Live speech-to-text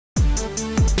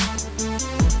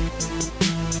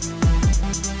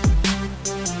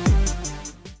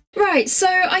Right, so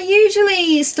I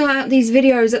usually start out these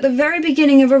videos at the very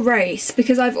beginning of a race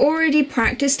because I've already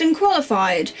practiced and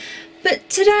qualified. But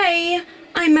today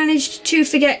I managed to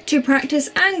forget to practice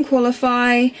and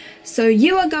qualify, so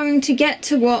you are going to get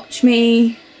to watch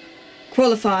me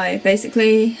qualify,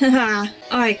 basically. Haha.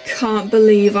 I can't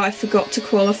believe I forgot to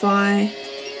qualify.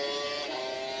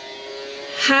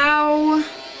 How?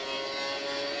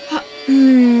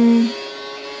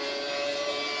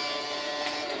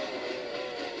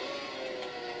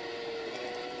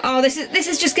 Oh, this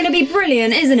is just going to be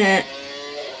brilliant, isn't it?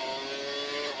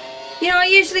 You know, I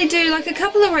usually do like a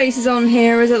couple of races on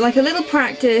here as like a little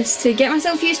practice to get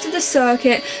myself used to the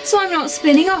circuit so I'm not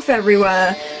spinning off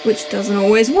everywhere, which doesn't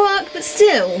always work, but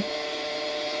still.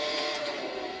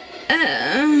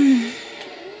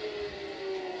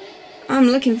 I'm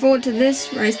looking forward to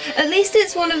this race. At least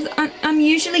it's one of the, I'm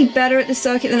usually better at the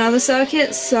circuit than other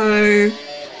circuits, so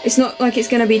it's not like it's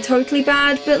going to be totally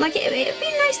bad, but like it'd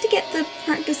be nice to get the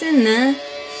practice in there.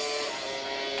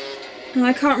 And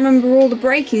I can't remember all the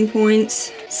braking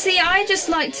points. See, I just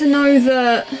like to know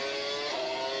that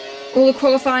all the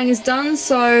qualifying is done,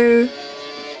 so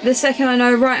the second I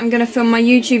know, right, I'm going to film my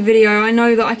YouTube video, I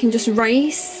know that I can just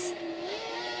race.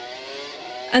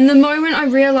 And the moment I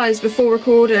realised before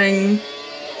recording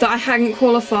that I hadn't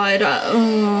qualified,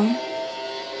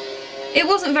 it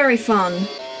wasn't very fun.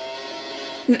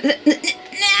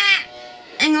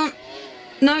 Hang on.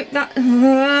 No, that...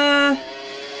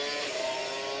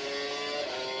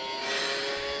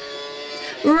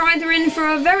 We're either in for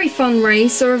a very fun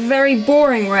race or a very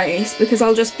boring race, because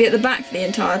I'll just be at the back for the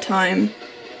entire time.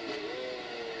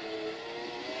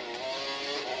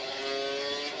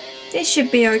 This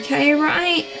should be okay,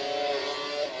 right?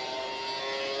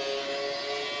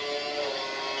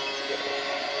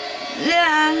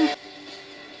 Yeah.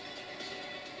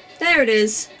 There it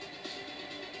is.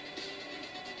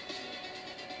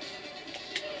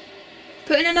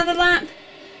 Put in another lap?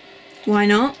 Why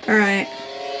not? Alright.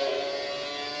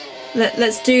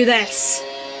 Let's do this.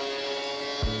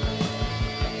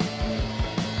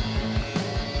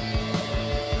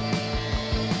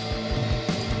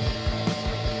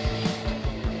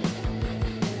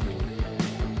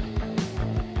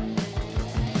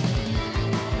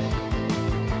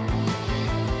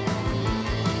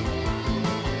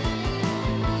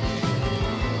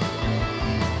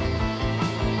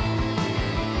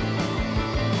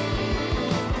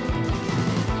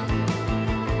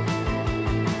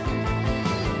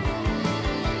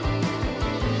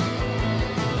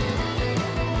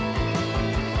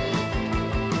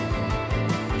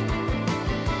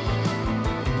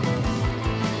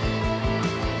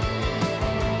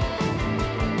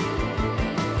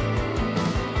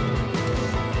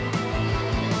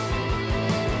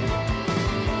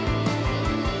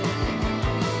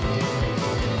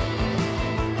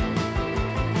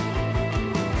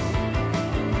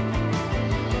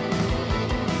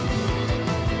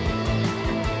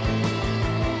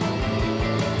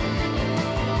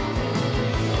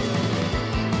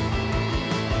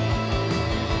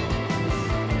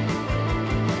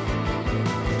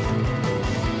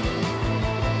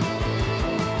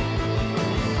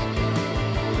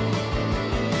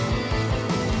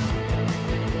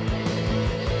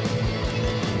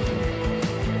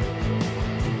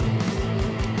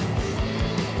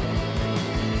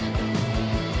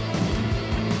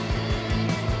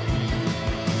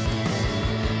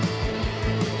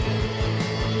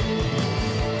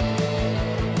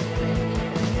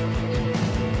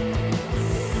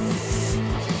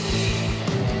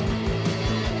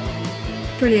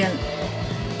 Brilliant.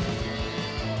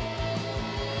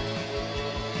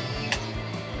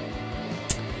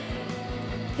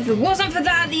 If it wasn't for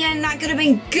that at the end, that could have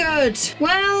been good.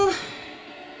 Well,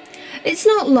 it's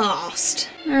not last.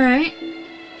 Alright.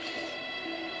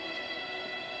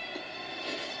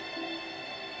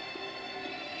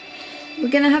 We're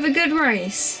gonna have a good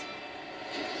race.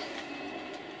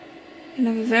 We're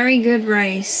gonna have a very good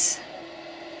race.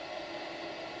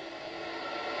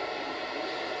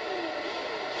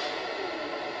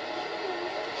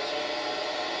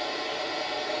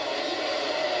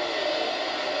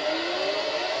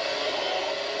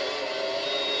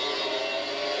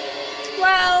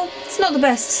 Well, it's not the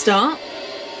best start.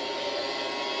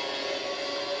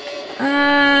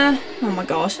 Oh my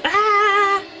gosh.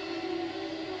 Ah!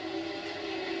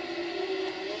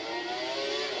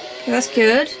 Okay, that's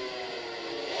good.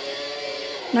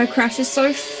 No crashes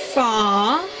so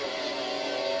far.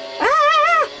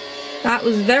 Ah! That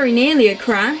was very nearly a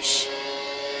crash.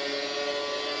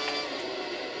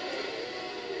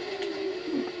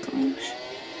 Oh my gosh.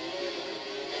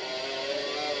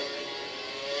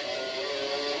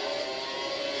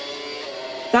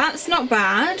 That's not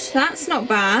bad. That's not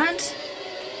bad.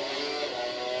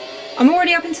 I'm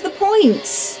already up into the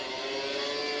points.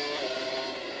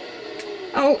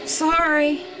 Oh,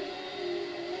 sorry.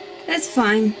 It's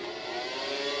fine.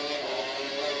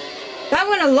 That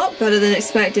went a lot better than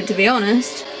expected, to be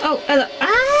honest. Oh, hello.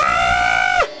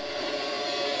 Ah!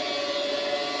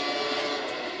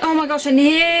 Oh my gosh, I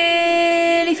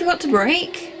nearly forgot to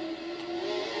brake.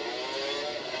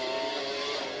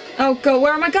 Oh god,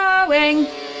 where am I going?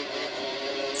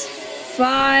 It's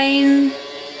fine.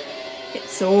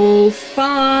 It's all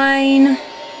fine.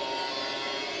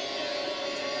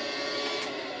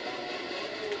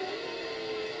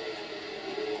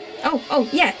 Oh,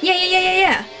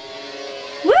 yeah.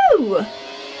 Woo!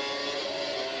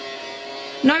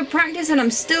 No practice and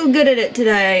I'm still good at it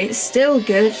today. Still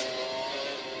good.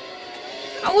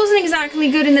 I wasn't exactly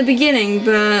good in the beginning,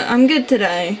 but I'm good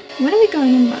today. When are we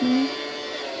going in, by the way?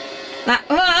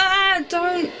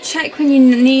 Don't check when you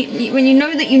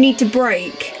know that you need to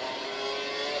brake.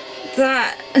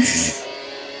 That.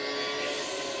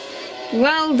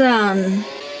 Well done.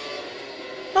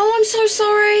 Oh, I'm so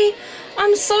sorry.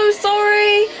 I'm so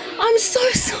sorry. I'm so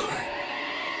sorry.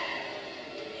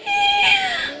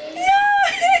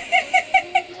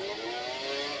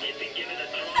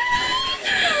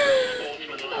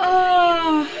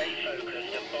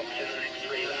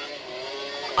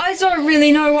 I don't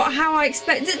really know how I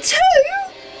expect it to.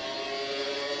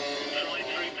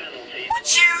 What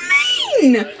do you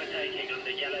mean?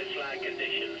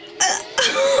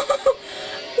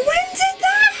 When did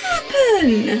that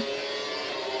happen?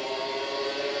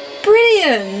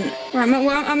 Brilliant. Right,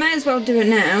 well, I may as well do it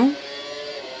now.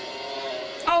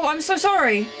 Oh, I'm so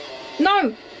sorry.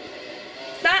 No.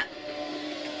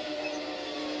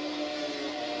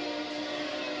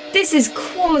 This is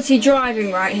quality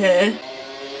driving right here.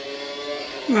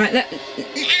 Right,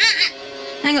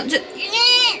 hang on,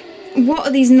 what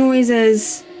are these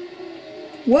noises?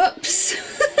 Whoops.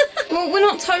 Well, we're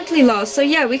not totally lost, so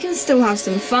yeah, we can still have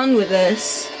some fun with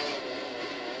this.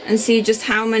 And see just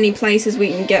how many places we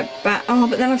can get back. Oh,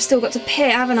 but then I've still got to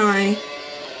pit, haven't I?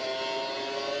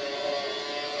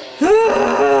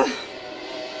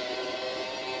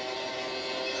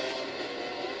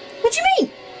 What do you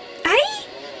mean? Eh?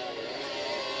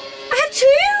 I have two?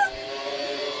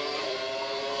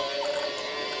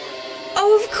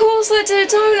 Oh, of course I do,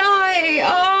 don't I?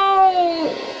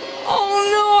 Oh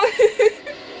no.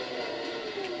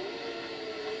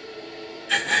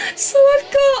 So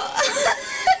I've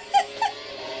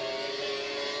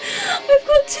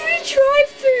got two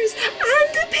drive-throughs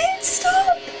and a pit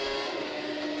stop.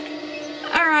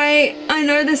 Alright, I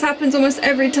know this happens almost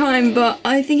every time, but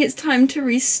I think it's time to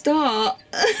restart.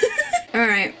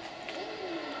 Alright.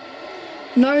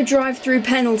 No drive-through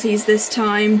penalties this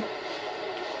time.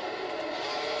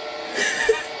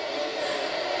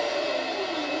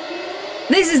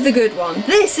 This is the good one.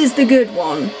 This is the good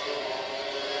one.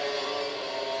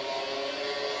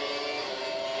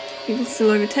 People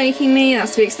still overtaking me.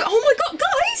 That's to be expected. Oh my god,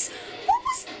 guys! What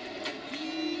was...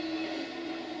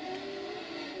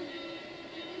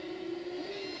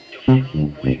 Your front wing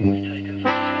was taken from the engine.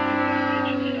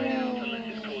 Stay out unless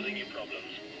it's causing you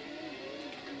problems.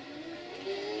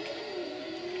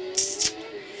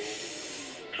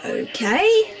 Okay.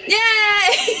 Yay!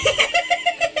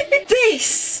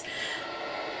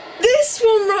 This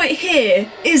one right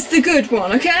here is the good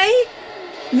one, okay?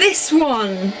 This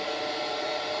one.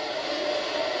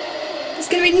 There's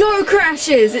gonna be no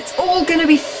crashes. It's all gonna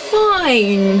be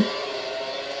fine.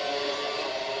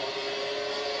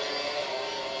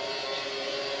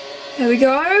 There we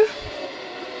go.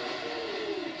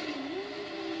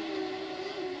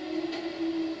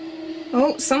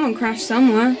 Oh, someone crashed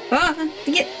somewhere.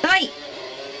 Hey!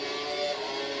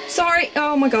 Sorry.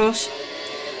 Oh my gosh.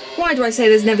 Why do I say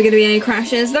there's never going to be any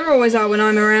crashes? There always are when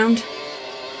I'm around.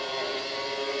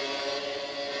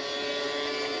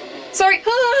 Sorry.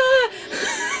 Ah!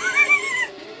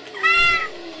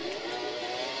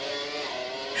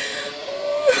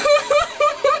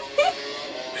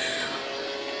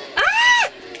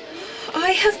 Ah!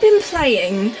 I have been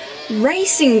playing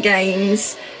racing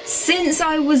games since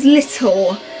I was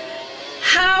little.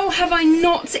 How have I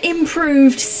not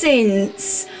improved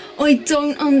since? I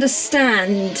don't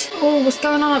understand. Oh, what's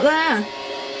going on up there?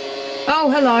 Oh,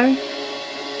 hello.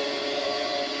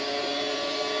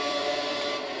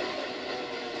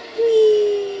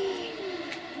 Whee!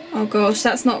 Oh gosh,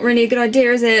 that's not really a good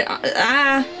idea, is it?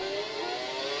 Ah!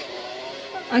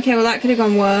 Okay, well that could have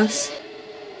gone worse.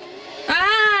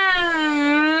 Ah!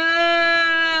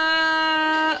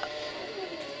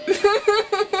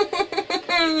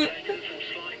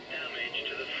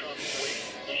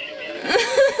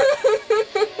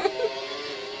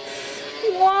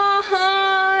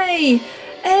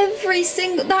 every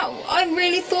single... I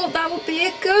really thought that would be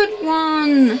a good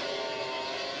one.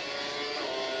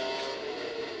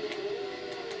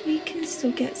 We can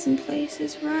still get some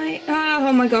places right.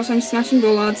 Oh my gosh, I'm smashing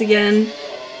bollards again.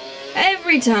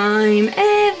 Every time.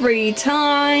 Every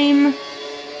time.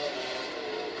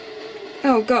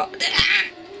 Oh god.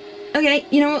 Okay,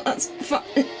 you know what? That's fine.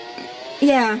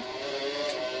 Yeah.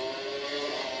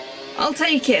 I'll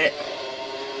take it.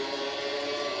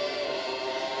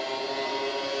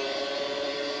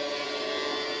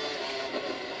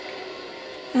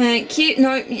 Thank you.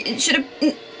 No, it should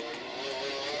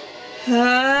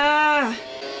have...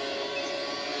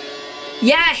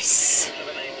 Yes!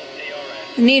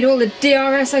 I need all the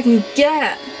DRS I can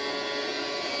get.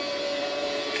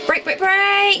 Brake, brake,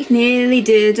 brake! Nearly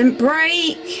didn't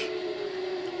brake.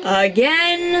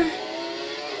 Again.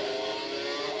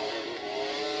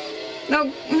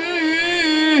 No.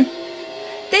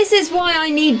 This is why I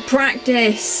need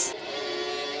practice.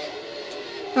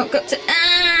 Oh, got to...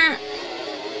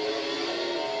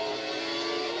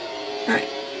 Alright.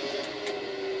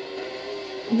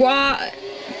 What?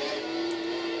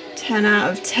 10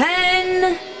 out of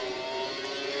 10.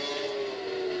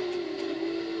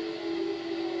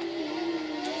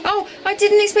 Oh, I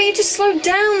didn't expect you to slow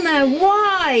down there.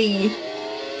 Why?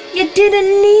 You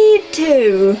didn't need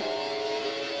to.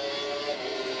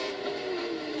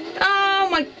 Oh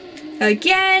my...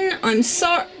 Again, I'm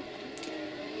sorry.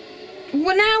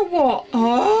 Well, now what?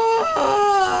 Oh.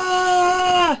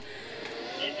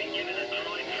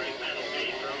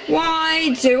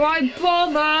 Why do I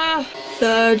bother?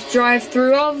 Third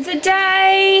drive-through of the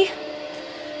day.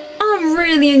 I'm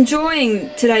really enjoying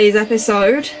today's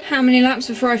episode. How many laps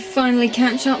before I finally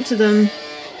catch up to them?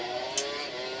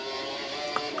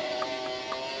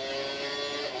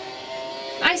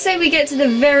 I say we get to the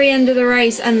very end of the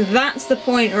race and that's the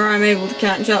point where I'm able to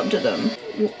catch up to them.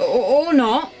 Or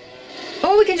not.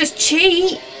 Or we can just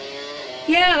cheat.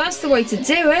 Yeah, that's the way to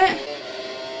do it.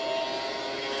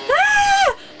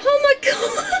 Ah! Oh my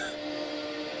god!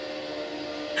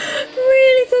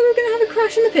 Really thought we were going to have a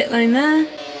crash in the pit lane there.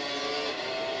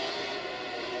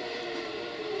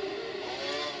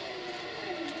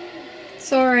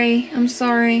 Sorry, I'm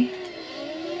sorry.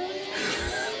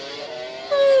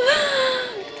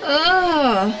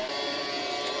 Ugh.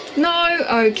 No,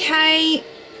 okay.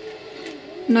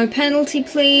 No penalty,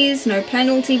 please. No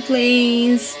penalty,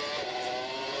 please.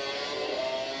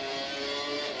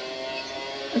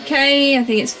 Okay, I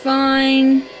think it's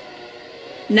fine.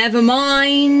 Never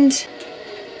mind.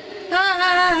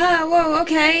 Ah, whoa,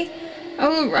 okay.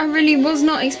 Oh, I really was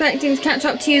not expecting to catch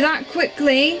up to you that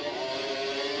quickly.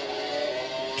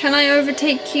 Can I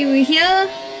overtake you here?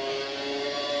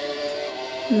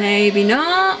 Maybe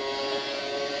not.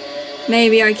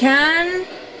 Maybe I can.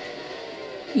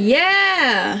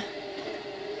 Yeah.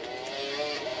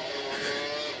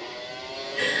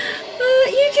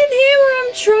 You can hear where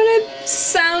I'm trying to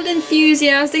sound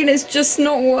enthusiastic and it's just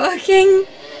not working.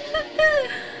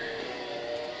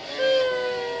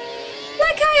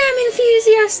 Like I am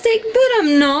enthusiastic, but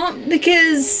I'm not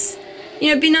because, you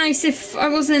know, it'd be nice if I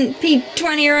wasn't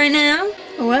P20 right now.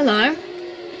 Oh, hello.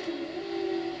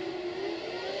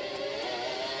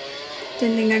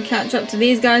 Didn't think I'd catch up to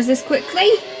these guys this quickly.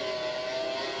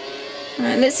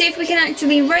 Alright, let's see if we can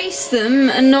actually race them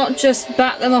and not just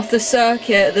bat them off the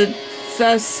circuit the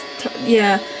first...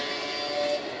 yeah.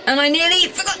 And I nearly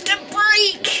forgot to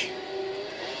brake!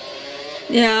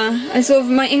 Yeah, I sort of...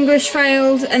 my English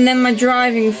failed and then my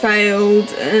driving failed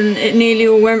and it nearly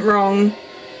all went wrong.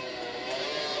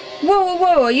 Whoa, whoa,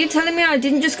 whoa, are you telling me I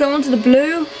didn't just go onto the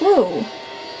blue? Whoa.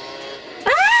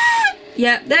 Ah!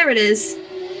 Yep, there it is.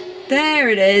 There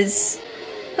it is.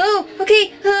 Oh,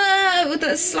 okay.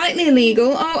 That's slightly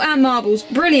illegal. Oh, and marbles.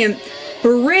 Brilliant.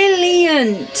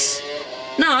 Brilliant.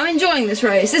 No, I'm enjoying this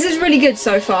race. This is really good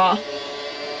so far.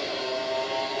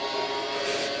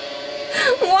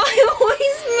 Why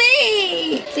always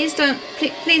me? Please don't.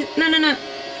 Please, please. No, no, no.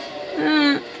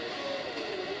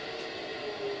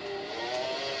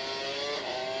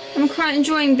 I'm quite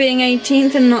enjoying being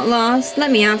 18th and not last.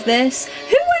 Let me have this.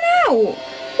 Who went out?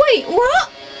 Wait, what?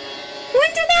 When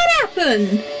did that happen?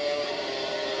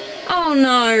 Oh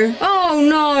no. Oh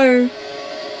no.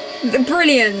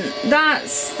 Brilliant.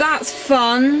 That's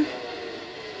fun.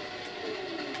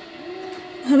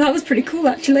 Oh, that was pretty cool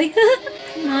actually.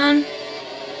 Come on.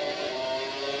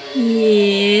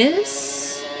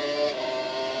 Yes.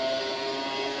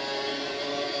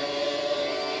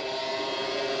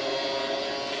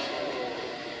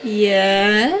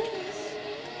 Yes.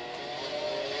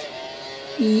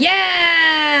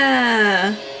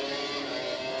 Yeah.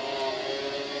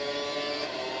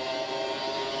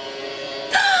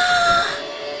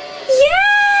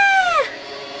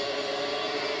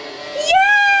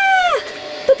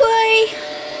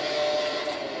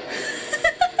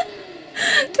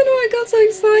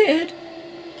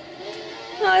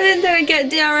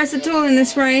 get DRS at all in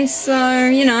this race, so,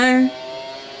 you know,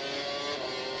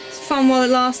 it's fun while it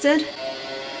lasted.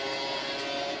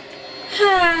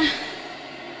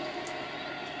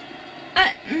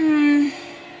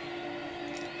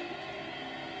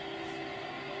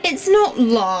 It's not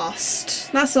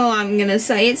last. That's all I'm gonna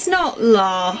say. It's not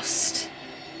last.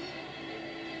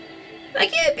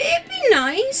 Like, it'd be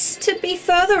nice to be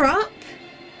further up.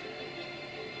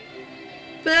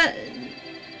 But,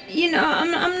 you know,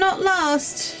 I'm not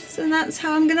last. So that's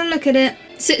how I'm gonna look at it.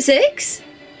 Six?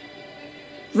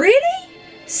 Really?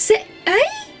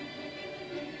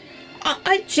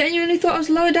 I genuinely thought I was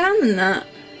lower down than that.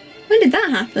 When did that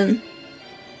happen?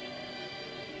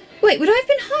 Wait, would I have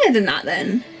been higher than that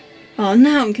then? Oh,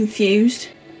 now I'm confused.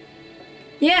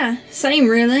 Yeah, same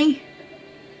really.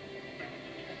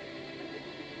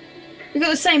 We got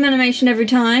the same animation every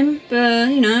time, but,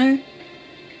 you know,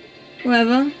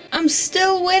 whatever. I'm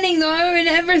still winning though in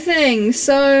everything,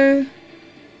 so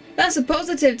that's a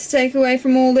positive to take away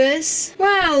from all this.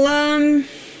 Well,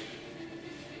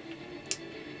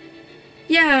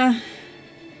 yeah.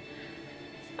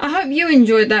 I hope you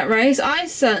enjoyed that race. I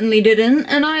certainly didn't,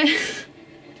 and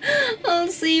I'll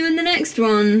see you in the next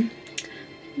one.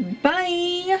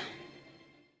 Bye!